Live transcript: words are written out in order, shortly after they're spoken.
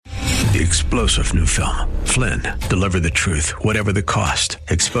The explosive new film, Flynn, deliver the truth, whatever the cost,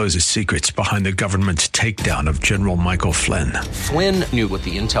 exposes secrets behind the government's takedown of General Michael Flynn. Flynn knew what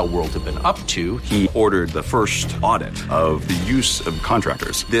the intel world had been up to. He ordered the first audit of the use of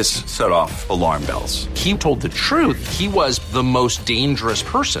contractors. This set off alarm bells. He told the truth. He was the most dangerous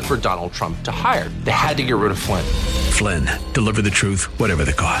person for Donald Trump to hire. They had to get rid of Flynn. Flynn, deliver the truth, whatever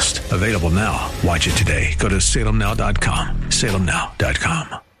the cost. Available now. Watch it today. Go to salemnow.com.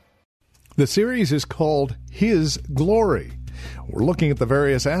 salemnow.com. The series is called His Glory. We're looking at the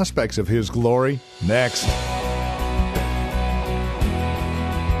various aspects of His glory next.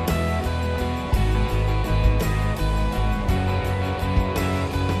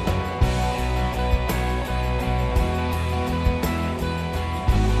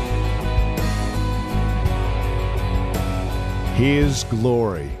 His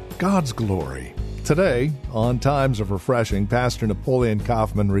glory, God's glory. Today, on Times of Refreshing, Pastor Napoleon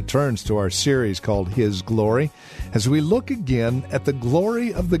Kaufman returns to our series called His Glory as we look again at the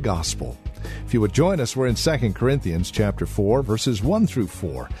glory of the gospel. If you would join us, we're in 2 Corinthians chapter 4, verses 1 through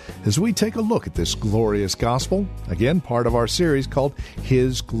 4, as we take a look at this glorious gospel, again, part of our series called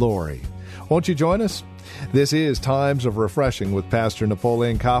His Glory. Won't you join us? This is Times of Refreshing with Pastor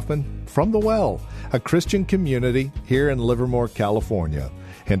Napoleon Kaufman from The Well, a Christian community here in Livermore, California.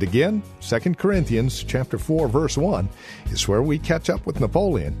 And again, 2 Corinthians chapter 4, verse 1 is where we catch up with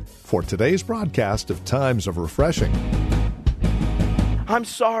Napoleon for today's broadcast of Times of Refreshing. I'm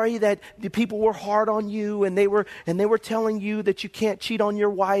sorry that the people were hard on you and they were telling you that you can't cheat on your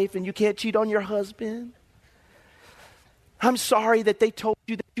wife and you can't cheat on your husband. I'm sorry that they told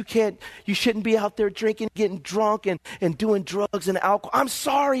you that you shouldn't be out there drinking, getting drunk and doing drugs and alcohol. I'm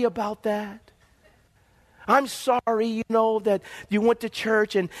sorry about that. I'm sorry, that you went to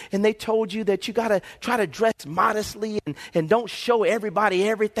church and they told you that you got to try to dress modestly and don't show everybody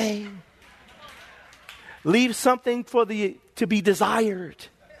everything. Leave something to be desired.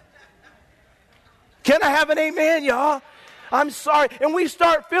 Can I have an amen, y'all? I'm sorry. And we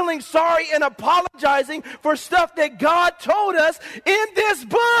start feeling sorry and apologizing for stuff that God told us in this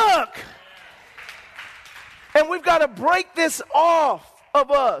book. And we've got to break this off of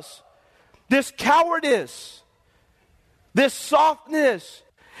us. This cowardice, this softness,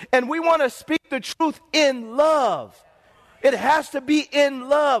 and we want to speak the truth in love. It has to be in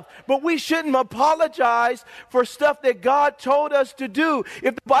love, but we shouldn't apologize for stuff that God told us to do.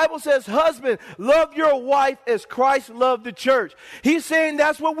 If the Bible says, husband, love your wife as Christ loved the church, He's saying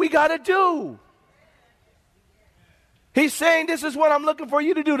that's what we got to do. He's saying this is what I'm looking for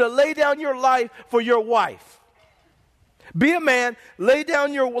you to do, to lay down your life for your wife. Be a man, lay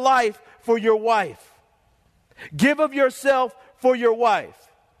down your life for your wife. Give of yourself for your wife.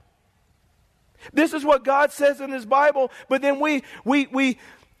 This is what God says in His Bible, but then we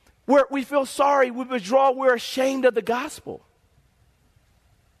feel sorry, we withdraw, we're ashamed of the gospel.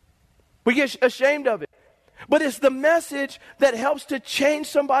 We get ashamed of it. But it's the message that helps to change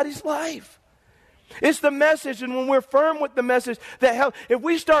somebody's life. It's the message, and when we're firm with the message, that helps. If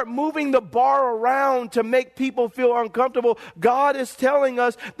we start moving the bar around to make people feel uncomfortable, God is telling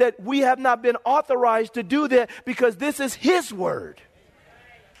us that we have not been authorized to do that because this is His word.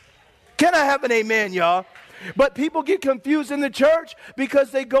 Can I have an amen, y'all? But people get confused in the church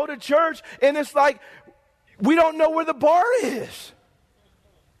because they go to church and it's like, we don't know where the bar is.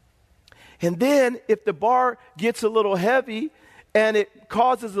 And then if the bar gets a little heavy and it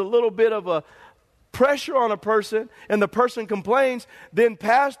causes a little bit of a pressure on a person and the person complains, then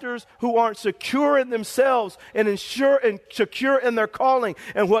pastors who aren't secure in themselves and secure in their calling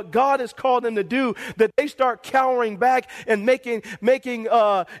and what God has called them to do, that they start cowering back and making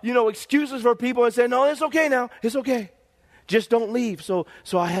excuses for people and saying, no, it's okay now, it's okay, just don't leave so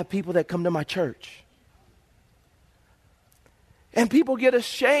I have people that come to my church. And people get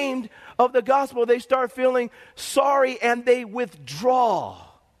ashamed of the gospel. They start feeling sorry and they withdraw.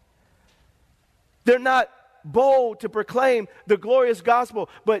 They're not bold to proclaim the glorious gospel.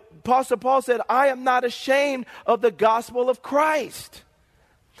 But Apostle Paul said, I am not ashamed of the gospel of Christ.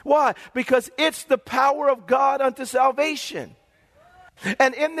 Why? Because it's the power of God unto salvation.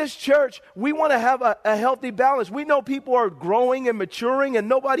 And in this church, we want to have a healthy balance. We know people are growing and maturing, and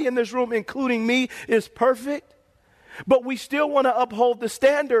nobody in this room, including me, is perfect. But we still want to uphold the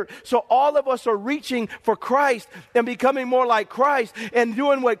standard. So all of us are reaching for Christ and becoming more like Christ and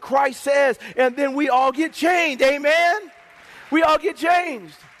doing what Christ says. And then we all get changed. Amen? We all get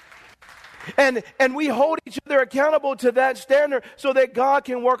changed. And we hold each other accountable to that standard so that God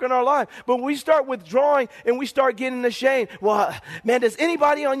can work in our life. But when we start withdrawing and we start getting ashamed, well, man, does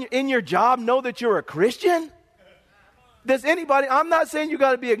anybody in your job know that you're a Christian? Does anybody, I'm not saying you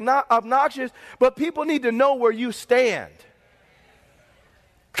got to be obnoxious, but people need to know where you stand.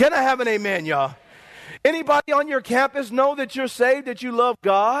 Can I have an amen, y'all? Anybody on your campus know that you're saved, that you love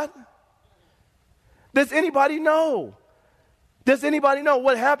God? Does anybody know? Does anybody know?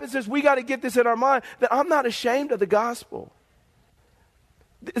 What happens is we got to get this in our mind, that I'm not ashamed of the gospel.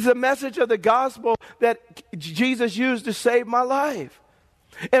 It's a message of the gospel that Jesus used to save my life.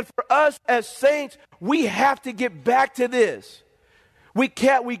 And for us as saints, we have to get back to this. We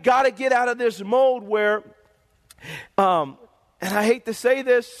got to get out of this mode where, and I hate to say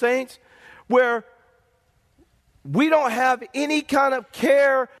this, saints, where we don't have any kind of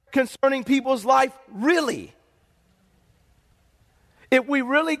care concerning people's life, really. If we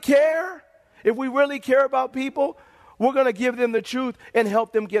really care about people, we're going to give them the truth and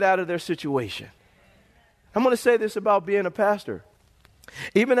help them get out of their situation. I'm going to say this about being a pastor.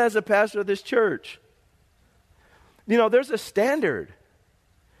 Even as a pastor of this church, there's a standard.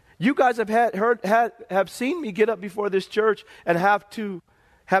 You guys have seen me get up before this church and have to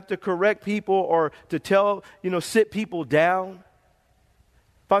correct people or to tell, sit people down.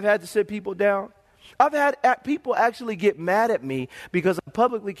 If I've had to sit people down, I've had people actually get mad at me because I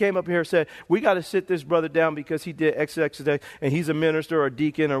publicly came up here and said, we got to sit this brother down because he did X, and he's a minister or a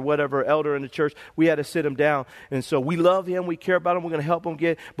deacon or whatever, elder in the church. We had to sit him down. And so we love him. We care about him. We're going to help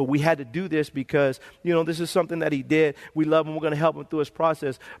him but we had to do this because, this is something that he did. We love him. We're going to help him through his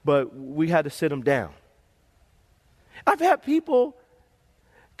process, but we had to sit him down. I've had people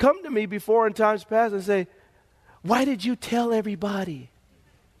come to me before in times past and say, why did you tell everybody?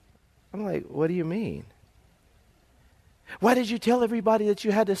 I'm like, what do you mean? Why did you tell everybody that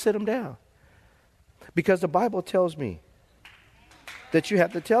you had to sit them down? Because the Bible tells me that you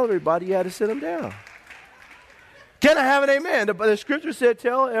have to tell everybody you had to sit them down. Can I have an amen? The scripture said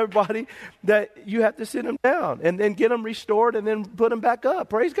tell everybody that you have to sit them down and then get them restored and then put them back up.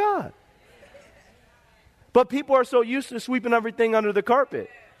 Praise God. But people are so used to sweeping everything under the carpet.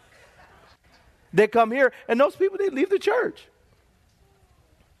 They come here, and those people, they leave the church.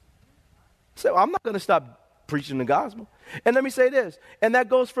 So I'm not going to stop preaching the gospel. And let me say this, and that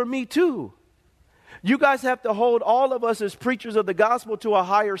goes for me too. You guys have to hold all of us as preachers of the gospel to a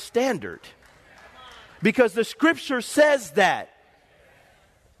higher standard. Because the scripture says that.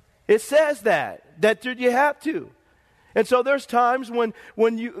 It says that you have to. And so there's times when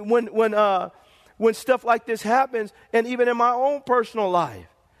stuff like this happens, and even in my own personal life,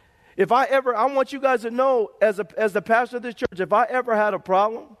 I want you guys to know, as the pastor of this church, if I ever had a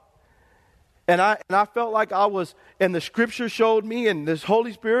problem, and I felt like I was, and the scripture showed me, and this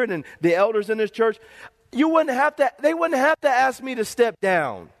Holy Spirit and the elders in this church, they wouldn't have to ask me to step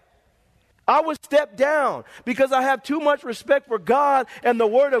down. I would step down because I have too much respect for God and the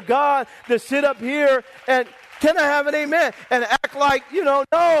Word of God to sit up here and, can I have an amen? And act like,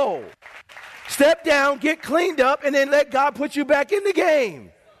 no. Step down, get cleaned up, and then let God put you back in the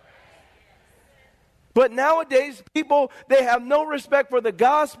game. But nowadays, people, they have no respect for the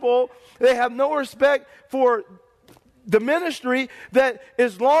gospel. They have no respect for the ministry, that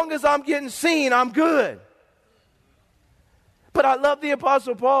as long as I'm getting seen, I'm good. But I love the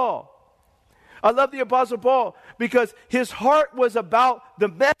Apostle Paul. I love the Apostle Paul because his heart was about the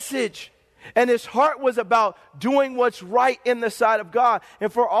message. And his heart was about doing what's right in the sight of God.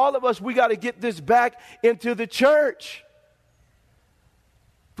 And for all of us, we got to get this back into the church.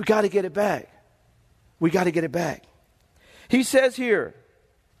 We got to get it back. We got to get it back. He says here,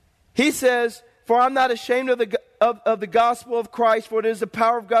 for I'm not ashamed of the gospel of Christ, for it is the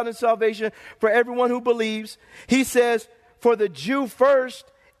power of God and salvation for everyone who believes. He says, for the Jew first,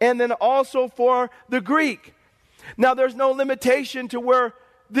 and then also for the Greek. Now there's no limitation to where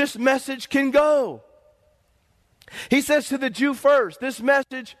this message can go. He says to the Jew first, this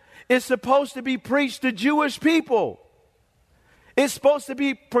message is supposed to be preached to Jewish people. It's supposed to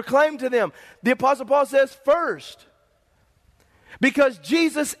be proclaimed to them. The Apostle Paul says first, because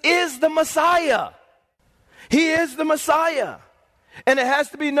Jesus is the Messiah. He is the Messiah. And it has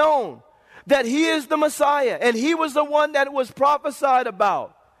to be known that he is the Messiah. And he was the one that it was prophesied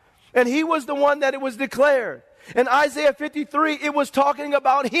about. And he was the one that it was declared. In Isaiah 53, it was talking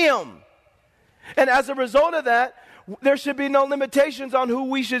about him. And as a result of that, there should be no limitations on who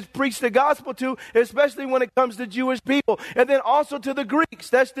we should preach the gospel to, especially when it comes to Jewish people. And then also to the Greeks.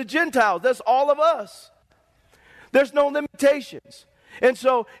 That's the Gentiles. That's all of us. There's no limitations. And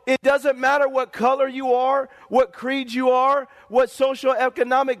so it doesn't matter what color you are, what creed you are, what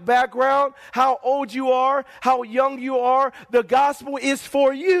socioeconomic background, how old you are, how young you are. The gospel is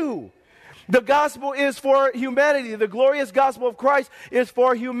for you. The gospel is for humanity. The glorious gospel of Christ is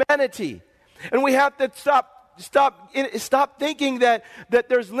for humanity. And we have to stop thinking that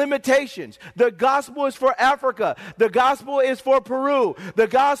there's limitations. The gospel is for Africa. The gospel is for Peru. The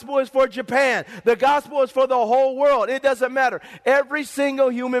gospel is for Japan. The gospel is for the whole world. It doesn't matter. Every single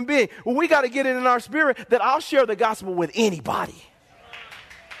human being. Well, we got to get it in our spirit that I'll share the gospel with anybody.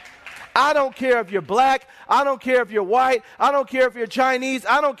 I don't care if you're black. I don't care if you're white. I don't care if you're Chinese.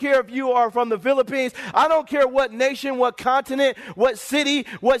 I don't care if you are from the Philippines. I don't care what nation, what continent, what city,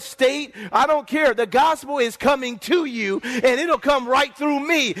 what state. I don't care. The gospel is coming to you, and it'll come right through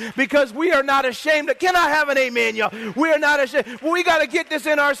me because we are not ashamed. Can I have an amen, y'all? We are not ashamed. Well, we got to get this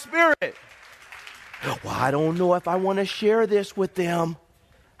in our spirit. Well, I don't know if I want to share this with them.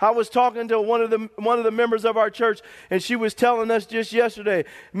 I was talking to one of the members of our church, and she was telling us just yesterday,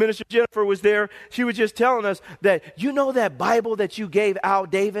 Minister Jennifer was there, she was just telling us that, you know that Bible that you gave Al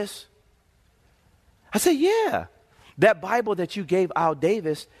Davis? I said, yeah. That Bible that you gave Al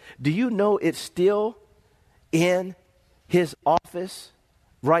Davis, do you know it's still in his office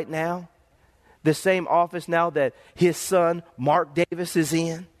right now? The same office now that his son, Mark Davis, is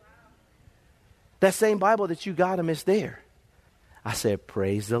in? That same Bible that you got him is there. I said,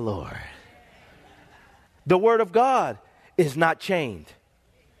 praise the Lord. The Word of God is not chained.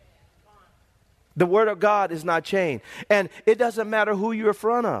 The Word of God is not chained. And it doesn't matter who you're in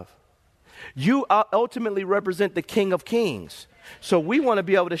front of. You ultimately represent the King of Kings. So we want to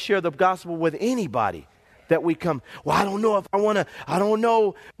be able to share the gospel with anybody that we come. Well, I don't know if I want to, I don't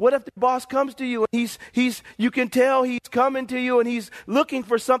know. What if the boss comes to you and you can tell he's coming to you and he's looking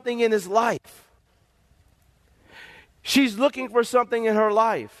for something in his life. She's looking for something in her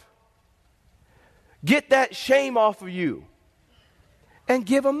life. Get that shame off of you and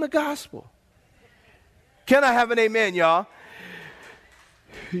give them the gospel. Can I have an amen, y'all?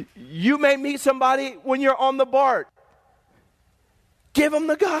 You may meet somebody when you're on the BART. Give them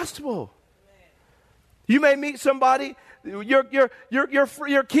the gospel. You may meet somebody, your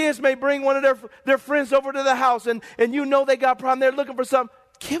kids may bring one of their friends over to the house and you know they got a problem. They're looking for something.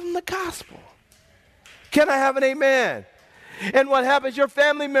 Give them the gospel. Can I have an amen? And what happens? Your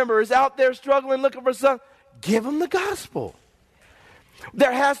family member is out there struggling, looking for something. Give them the gospel.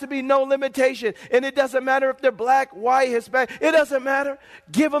 There has to be no limitation. And it doesn't matter if they're black, white, Hispanic. It doesn't matter.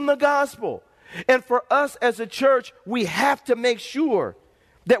 Give them the gospel. And for us as a church, we have to make sure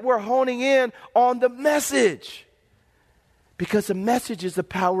that we're honing in on the message. Because the message is the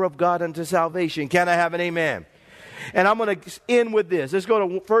power of God unto salvation. Can I have an amen? And I'm going to end with this. Let's go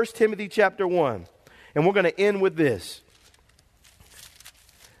to 1 Timothy chapter 1. And we're going to end with this.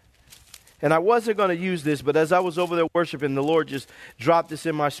 And I wasn't going to use this, but as I was over there worshiping, the Lord just dropped this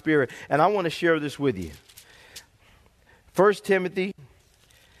in my spirit. And I want to share this with you. 1 Timothy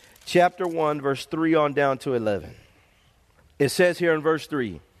chapter 1, verse 3 on down to 11. It says here in verse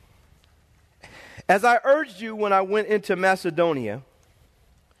 3, as I urged you when I went into Macedonia,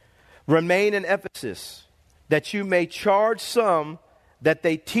 remain in Ephesus, that you may charge some that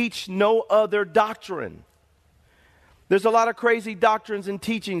they teach no other doctrine. There's a lot of crazy doctrines and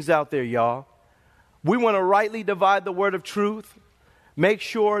teachings out there, y'all. We want to rightly divide the word of truth. Make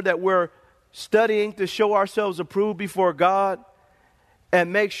sure that we're studying to show ourselves approved before God.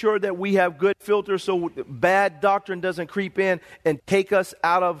 And make sure that we have good filters so bad doctrine doesn't creep in and take us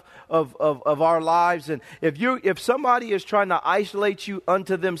out of our lives. And if somebody is trying to isolate you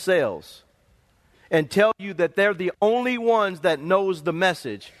unto themselves and tell you that they're the only ones that knows the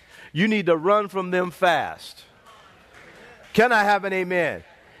message, you need to run from them fast. Can I have an amen?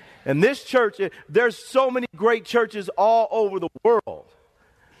 And this church, there's so many great churches all over the world.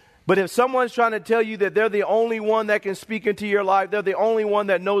 But if someone's trying to tell you that they're the only one that can speak into your life, they're the only one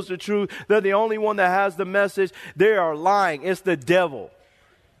that knows the truth, they're the only one that has the message, they are lying. It's the devil.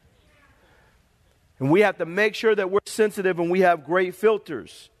 And we have to make sure that we're sensitive and we have great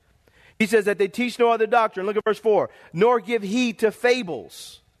filters. He says that they teach no other doctrine. Look at verse 4. Nor give heed to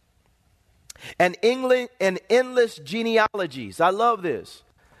fables and endless genealogies. I love this.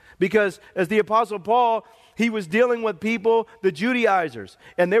 Because as the Apostle Paul, he was dealing with people, the Judaizers,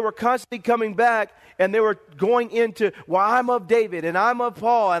 and they were constantly coming back and they were going into, well, I'm of David and I'm of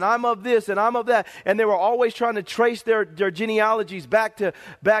Paul and I'm of this and I'm of that. And they were always trying to trace their genealogies back to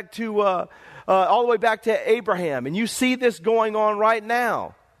all the way back to Abraham. And you see this going on right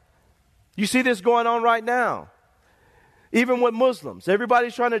now. You see this going on right now. Even with Muslims,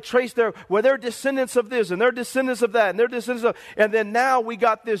 everybody's trying to trace they're descendants of this and they're descendants of that and they're descendants of, and then now we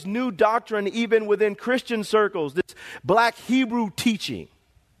got this new doctrine even within Christian circles, this black Hebrew teaching.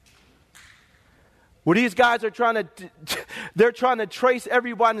 Well, these guys are they're trying to trace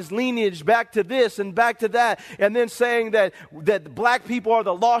everybody's lineage back to this and back to that, and then saying that black people are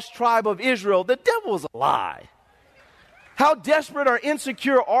the lost tribe of Israel. The devil is a lie. How desperate or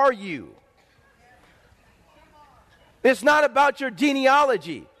insecure are you? It's not about your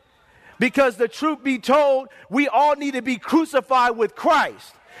genealogy, because the truth be told, we all need to be crucified with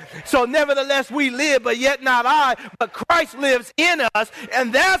Christ. So nevertheless we live, but yet not I, but Christ lives in us,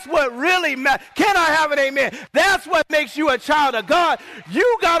 and that's what really matters. Can I have an amen? That's what makes you a child of God.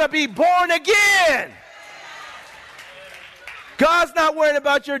 You got to be born again. God's not worried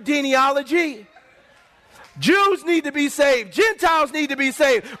about your genealogy. Jews need to be saved. Gentiles need to be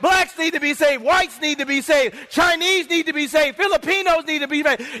saved. Blacks need to be saved. Whites need to be saved. Chinese need to be saved. Filipinos need to be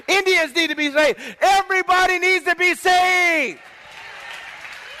saved. Indians need to be saved. Everybody needs to be saved.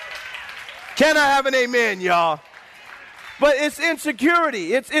 Can I have an amen, y'all? But it's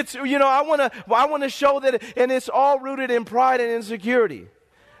insecurity. It's I want to show that, and it's all rooted in pride and insecurity.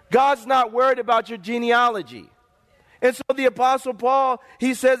 God's not worried about your genealogy. And so the Apostle Paul,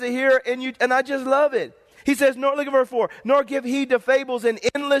 he says it here, and I just love it. He says, look at verse 4, nor give heed to fables and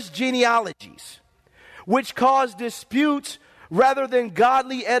endless genealogies, which cause disputes rather than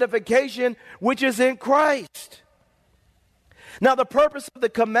godly edification, which is in Christ. Now the purpose of the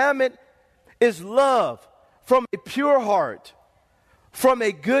commandment is love from a pure heart, from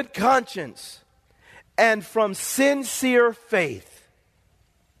a good conscience, and from sincere faith.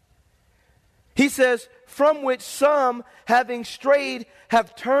 He says, from which some, having strayed,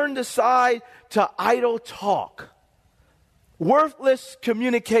 have turned aside to idle talk. Worthless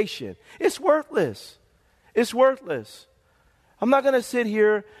communication. It's worthless. It's worthless. I'm not going to sit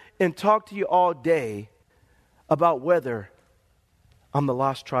here and talk to you all day about whether I'm the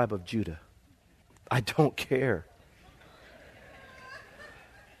lost tribe of Judah. I don't care.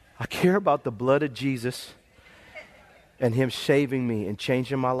 I care about the blood of Jesus and Him saving me and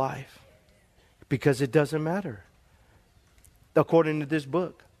changing my life, because it doesn't matter according to this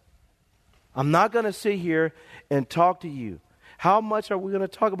book. I'm not going to sit here and talk to you. How much are we going to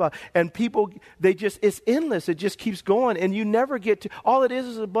talk about? And people, it's endless. It just keeps going, and you never get to, all it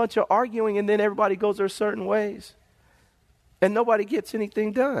is a bunch of arguing, and then everybody goes their certain ways, and nobody gets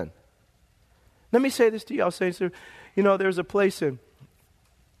anything done. Let me say this to you. I'll say this. There's a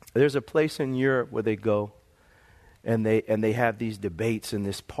place in Europe where they go, and they have these debates in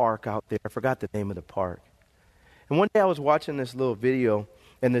this park out there. I forgot the name of the park. And one day I was watching this little video,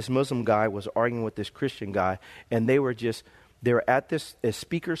 and this Muslim guy was arguing with this Christian guy, and they were at this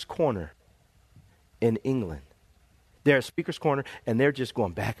speaker's corner in England. They're at speaker's corner, and they're just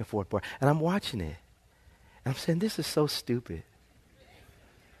going back and forth. And I'm watching it, and I'm saying, this is so stupid.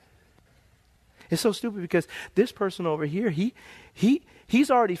 It's so stupid because this person over here,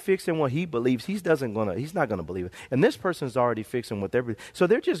 he's already fixing what he believes. He's not gonna believe it. And this person's already fixing what they're, so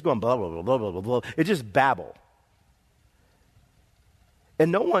they're just going blah, blah, blah, blah, blah, blah, blah. It just babble.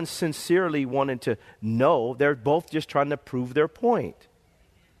 And no one's sincerely wanting to know. They're both just trying to prove their point.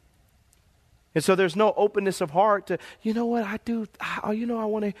 And so there's no openness of heart to, I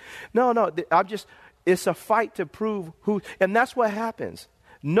want to, no, it's a fight to prove who, and that's what happens.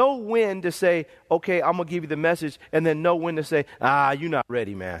 Know when to say, okay, I'm going to give you the message, and then know when to say, you're not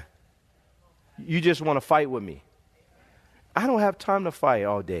ready, man. You just want to fight with me. I don't have time to fight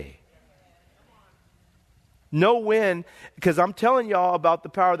all day. Know when, because I'm telling y'all about the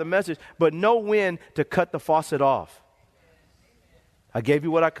power of the message, but know when to cut the faucet off. I gave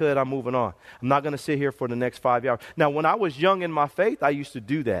you what I could, I'm moving on. I'm not going to sit here for the next 5 hours. Now, when I was young in my faith, I used to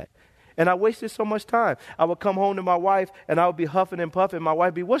do that. And I wasted so much time. I would come home to my wife, and I would be huffing and puffing. My wife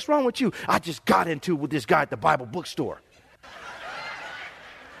would be, what's wrong with you? I just got into with this guy at the Bible bookstore.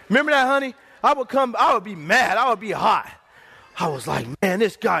 Remember that, honey? I would be mad. I would be hot. I was like, man,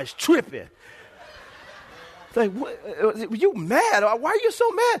 this guy's tripping. Like, what, you mad? Why are you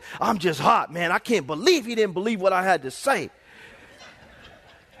so mad? I'm just hot, man. I can't believe he didn't believe what I had to say.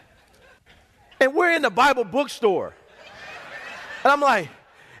 And we're in the Bible bookstore. And I'm like,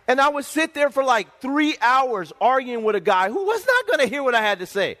 and I would sit there for like 3 hours arguing with a guy who was not going to hear what I had to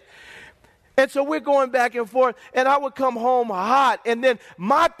say. And so we're going back and forth, and I would come home hot, and then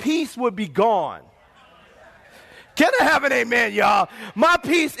my peace would be gone. Can I have an amen, y'all? My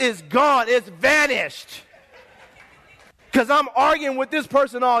peace is gone. It's vanished. Because I'm arguing with this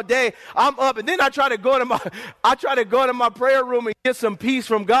person all day. I'm up, and then I try to go to my prayer room and get some peace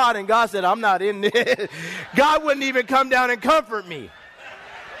from God, and God said, I'm not in this. God wouldn't even come down and comfort me.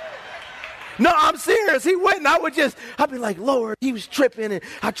 No, I'm serious. He went, and I'd be like, Lord, he was tripping, and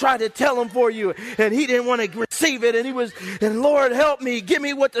I tried to tell him for you, and he didn't want to receive it, and Lord, help me, give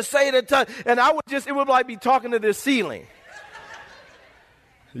me what to say to touch. And it would like be talking to the ceiling.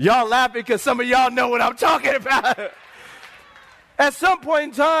 Y'all laughing because some of y'all know what I'm talking about. At some point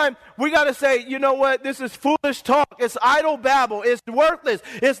in time, we got to say, you know what? This is foolish talk. It's idle babble. It's worthless.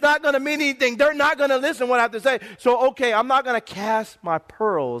 It's not going to mean anything. They're not going to listen to what I have to say. So, okay, I'm not going to cast my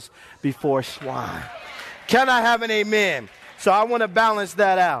pearls before swine. Can I have an amen? So I want to balance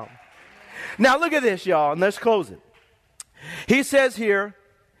that out. Now, look at this, y'all, and let's close it. He says here,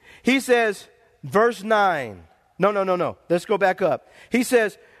 verse 9. No. Let's go back up. He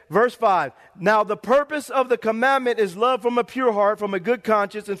says, verse 5, now the purpose of the commandment is love from a pure heart, from a good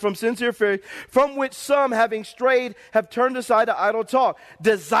conscience, and from sincere faith, from which some, having strayed, have turned aside to idle talk,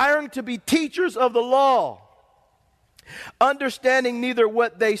 desiring to be teachers of the law, understanding neither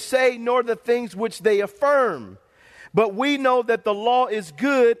what they say nor the things which they affirm. But we know that the law is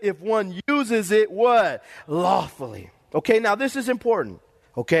good if one uses it, what? Lawfully. Okay, now this is important,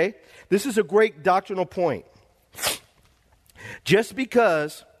 okay? This is a great doctrinal point. Just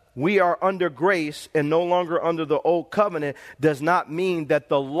because we are under grace and no longer under the old covenant does not mean that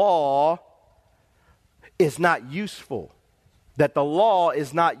the law is not useful. That the law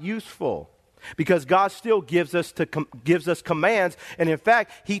is not useful. Because God still gives us commands, and in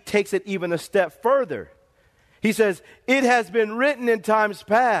fact, he takes it even a step further. He says, it has been written in times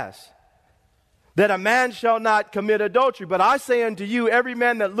past that a man shall not commit adultery. But I say unto you, every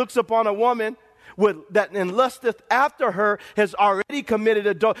man that looks upon a woman and lusteth after her has already committed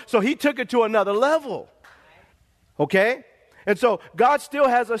adultery. So he took it to another level. Okay? And so God still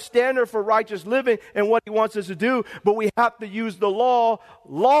has a standard for righteous living and what he wants us to do, but we have to use the law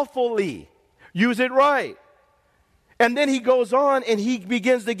lawfully. Use it right. And then he goes on and he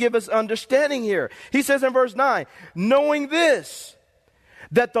begins to give us understanding here. He says in verse 9, knowing this,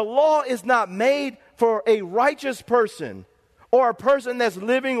 that the law is not made for a righteous person, or a person that's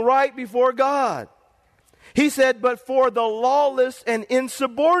living right before God. He said, but for the lawless and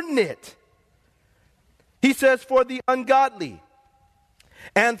insubordinate. He says, for the ungodly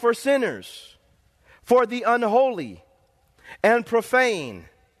and for sinners, for the unholy and profane,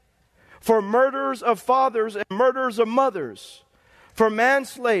 for murderers of fathers and murderers of mothers, for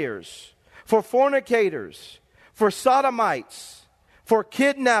manslayers, for fornicators, for sodomites, for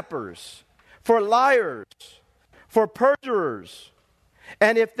kidnappers, for liars, for perjurers,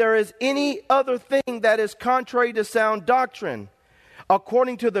 and if there is any other thing that is contrary to sound doctrine,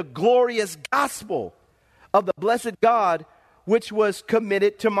 according to the glorious gospel of the blessed God, which was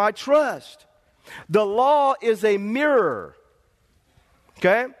committed to my trust. The law is a mirror.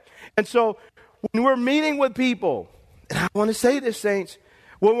 Okay? And so, when we're meeting with people, and I want to say this, saints,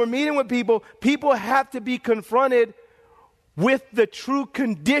 when we're meeting with people, people have to be confronted with the true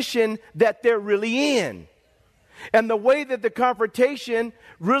condition that they're really in. And the way that the confrontation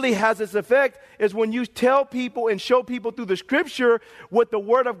really has its effect is when you tell people and show people through the scripture what the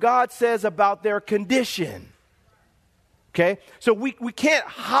word of God says about their condition. Okay? So we can't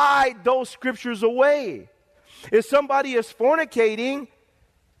hide those scriptures away. If somebody is fornicating,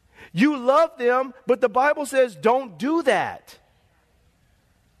 you love them, but the Bible says don't do that.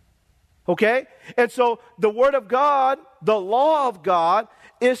 Okay? And so the word of God, the law of God,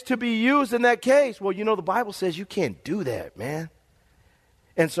 is to be used in that case. Well, you know, the Bible says you can't do that, man.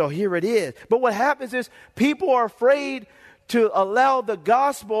 And so here it is. But what happens is people are afraid to allow the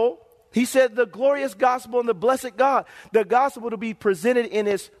gospel, he said the glorious gospel and the blessed God, the gospel to be presented in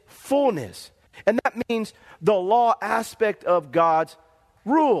its fullness. And that means the law aspect of God's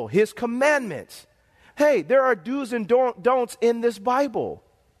rule, his commandments. Hey, there are do's and don'ts in this Bible.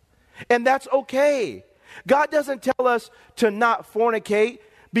 And that's okay. God doesn't tell us to not fornicate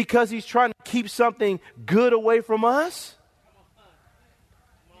because he's trying to keep something good away from us.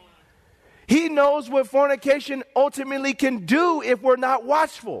 He knows what fornication ultimately can do if we're not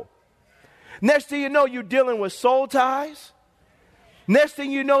watchful. Next thing you know, you're dealing with soul ties. Next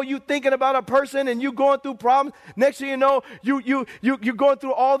thing you know, you're thinking about a person and you're going through problems. Next thing you know, you're going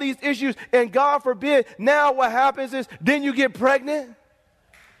through all these issues. And God forbid, now what happens is then you get pregnant.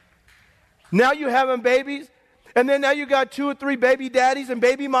 Now you're having babies. And then now you got 2 or 3 baby daddies and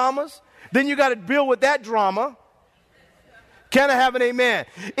baby mamas. Then you got to deal with that drama. Can I have an amen?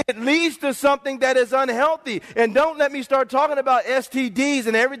 It leads to something that is unhealthy. And don't let me start talking about STDs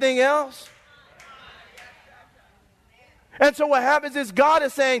and everything else. And so what happens is God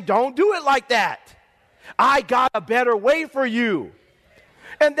is saying, don't do it like that. I got a better way for you.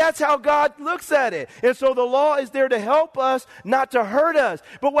 And that's how God looks at it. And so the law is there to help us, not to hurt us.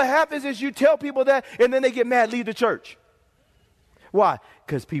 But what happens is you tell people that, and then they get mad, leave the church. Why?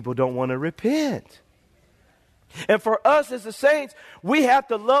 Because people don't want to repent. And for us as the saints, we have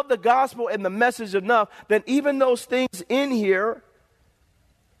to love the gospel and the message enough that even those things in here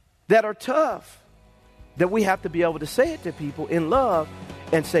that are tough, that we have to be able to say it to people in love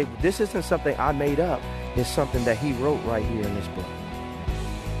and say, this isn't something I made up. It's something that he wrote right here in this book.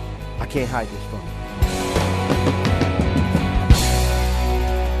 I can't hide this from you.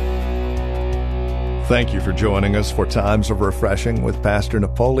 Thank you for joining us for Times of Refreshing with Pastor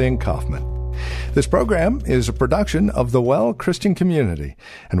Napoleon Kaufman. This program is a production of the Well Christian Community,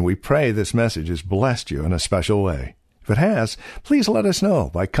 and we pray this message has blessed you in a special way. If it has, please let us know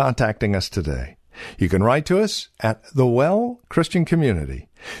by contacting us today. You can write to us at the Well Christian Community,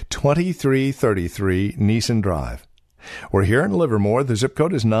 2333 Neeson Drive. We're here in Livermore. The zip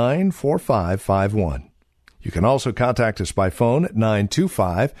code is 94551. You can also contact us by phone at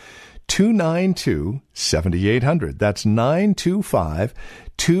 925-292-7800. That's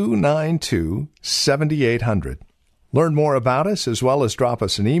 925-292-7800. Learn more about us as well as drop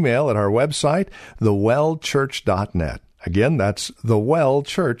us an email at our website, thewellchurch.net. Again, that's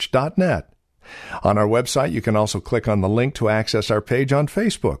thewellchurch.net. On our website, you can also click on the link to access our page on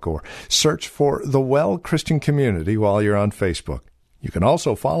Facebook or search for The Well Christian Community while you're on Facebook. You can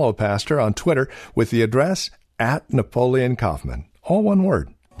also follow Pastor on Twitter with the address @Napoleon Kaufman, all one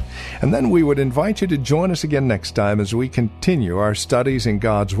word. And then we would invite you to join us again next time as we continue our studies in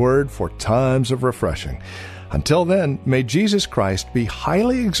God's Word for Times of Refreshing. Until then, may Jesus Christ be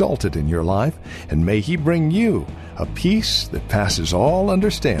highly exalted in your life, and may He bring you a peace that passes all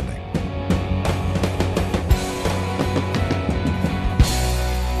understanding.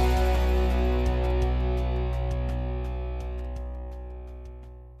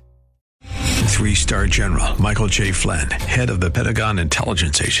 Three-star General Michael J. Flynn, head of the Pentagon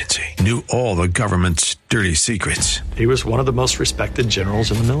Intelligence Agency, knew all the government's dirty secrets. He was one of the most respected generals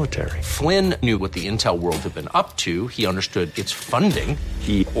in the military. Flynn knew what the intel world had been up to. He understood its funding.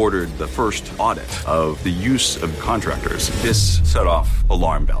 He ordered the first audit of the use of contractors. This set off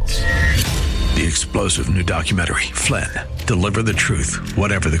alarm bells. The explosive new documentary, Flynn, Deliver the Truth,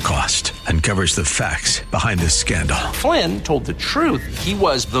 Whatever the Cost, uncovers the facts behind this scandal. Flynn told the truth. He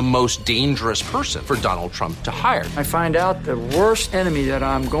was the most dangerous person for Donald Trump to hire. I find out the worst enemy that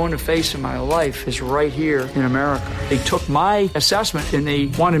I'm going to face in my life is right here in America. They took my assessment and they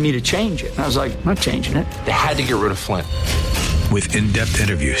wanted me to change it. And I was like, I'm not changing it. They had to get rid of Flynn. With in-depth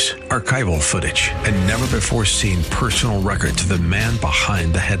interviews, archival footage, and never-before-seen personal records of the man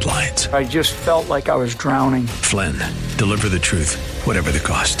behind the headlines. I just felt like I was drowning. Flynn, Deliver the Truth, Whatever the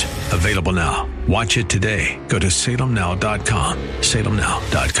Cost. Available now. Watch it today. Go to salemnow.com.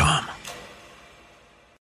 salemnow.com.